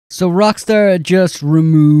So Rockstar just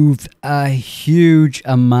removed a huge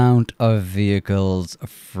amount of vehicles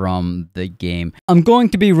from the game. I'm going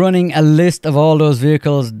to be running a list of all those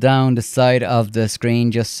vehicles down the side of the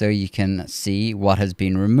screen just so you can see what has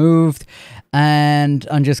been removed. And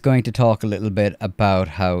I'm just going to talk a little bit about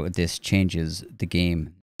how this changes the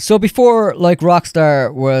game. So before, like,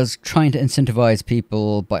 Rockstar was trying to incentivize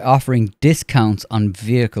people by offering discounts on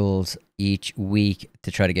vehicles each week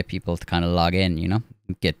to try to get people to kind of log in, you know,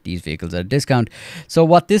 get these vehicles at a discount. So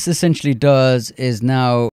what this essentially does is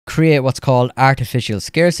now create what's called artificial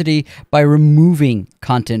scarcity by removing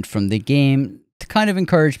content from the game to kind of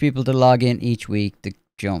encourage people to log in each week to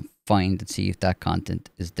find and see if that content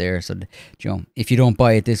is there. So if you don't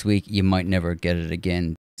buy it this week, you might never get it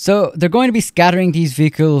again. So they're going to be scattering these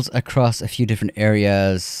vehicles across a few different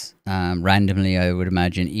areas randomly, I would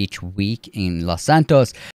imagine, each week in Los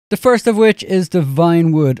Santos. The first of which is the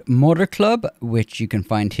Vinewood Motor Club, which you can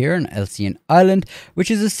find here on Elcian Island,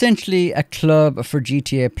 which is essentially a club for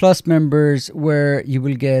GTA Plus members where you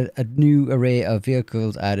will get a new array of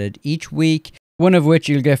vehicles added each week. One of which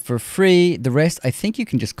you'll get for free. The rest, I think you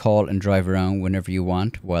can just call and drive around whenever you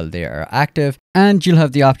want while they are active. And you'll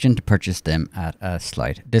have the option to purchase them at a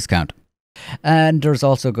slight discount. And there's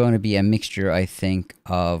also going to be a mixture, I think,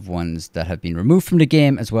 of ones that have been removed from the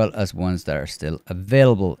game as well as ones that are still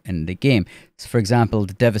available in the game. So for example,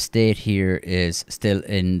 the Devastate here is still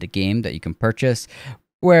in the game that you can purchase,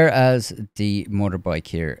 whereas the motorbike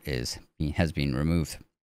here has been removed.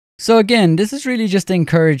 So again, this is really just to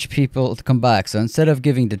encourage people to come back. So instead of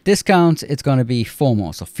giving the discounts, it's going to be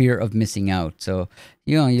FOMO, so fear of missing out. So,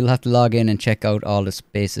 you know, you'll have to log in and check out all the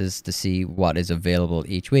spaces to see what is available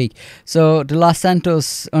each week. So the Los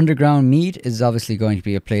Santos Underground Meet is obviously going to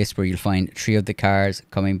be a place where you'll find 3 of the cars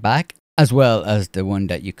coming back, as well as the one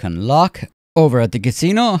that you can lock. Over at the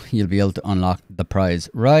casino, you'll be able to unlock the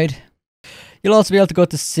prize ride. You'll also be able to go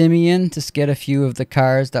to Simeon to get a few of the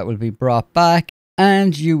cars that will be brought back.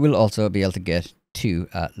 And you will also be able to get 2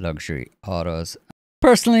 at Luxury Autos.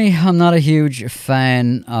 Personally, I'm not a huge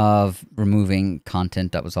fan of removing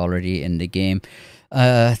content that was already in the game.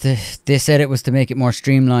 They said it was to make it more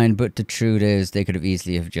streamlined, but the truth is they could have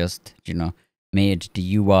easily have just, made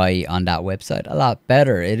the UI on that website a lot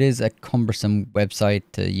better. It is a cumbersome website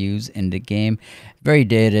to use in the game. Very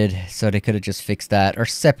dated, so they could have just fixed that or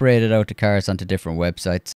separated out the cars onto different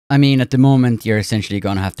websites. I mean, at the moment, you're essentially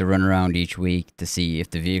going to have to run around each week to see if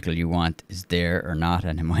the vehicle you want is there or not,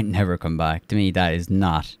 and it might never come back. To me, that is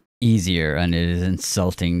not easier, and it is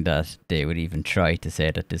insulting that they would even try to say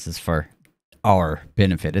that this is for our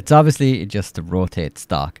benefit. It's obviously just to rotate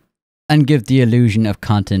stock and give the illusion of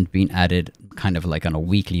content being added kind of like on a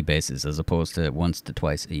weekly basis as opposed to once to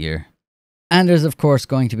twice a year. And there's of course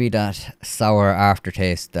going to be that sour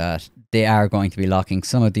aftertaste that they are going to be locking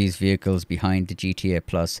some of these vehicles behind the GTA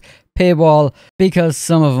Plus paywall because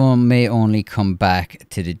some of them may only come back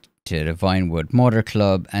to the Vinewood Motor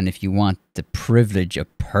Club, and if you want the privilege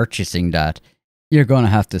of purchasing that, you're going to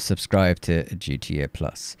have to subscribe to GTA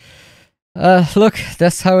Plus. Look,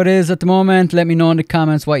 that's how it is at the moment. Let me know in the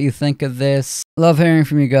comments what you think of this. Love hearing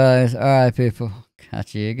from you guys. Alright people,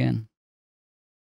 catch you again.